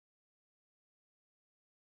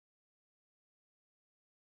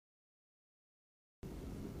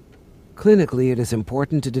Clinically, it is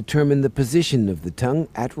important to determine the position of the tongue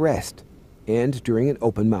at rest and during an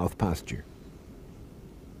open mouth posture.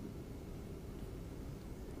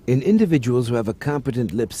 In individuals who have a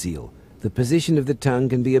competent lip seal, the position of the tongue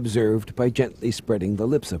can be observed by gently spreading the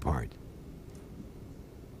lips apart.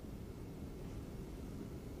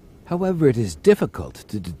 However, it is difficult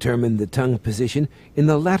to determine the tongue position in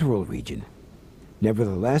the lateral region.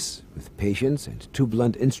 Nevertheless, with patience and two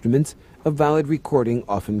blunt instruments, a valid recording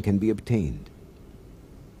often can be obtained.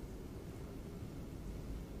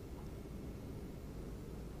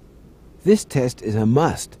 This test is a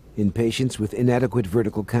must in patients with inadequate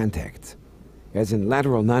vertical contacts. As in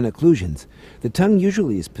lateral non-occlusions, the tongue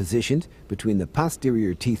usually is positioned between the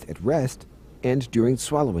posterior teeth at rest and during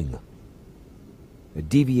swallowing. A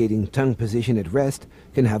deviating tongue position at rest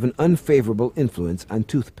can have an unfavorable influence on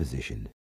tooth position.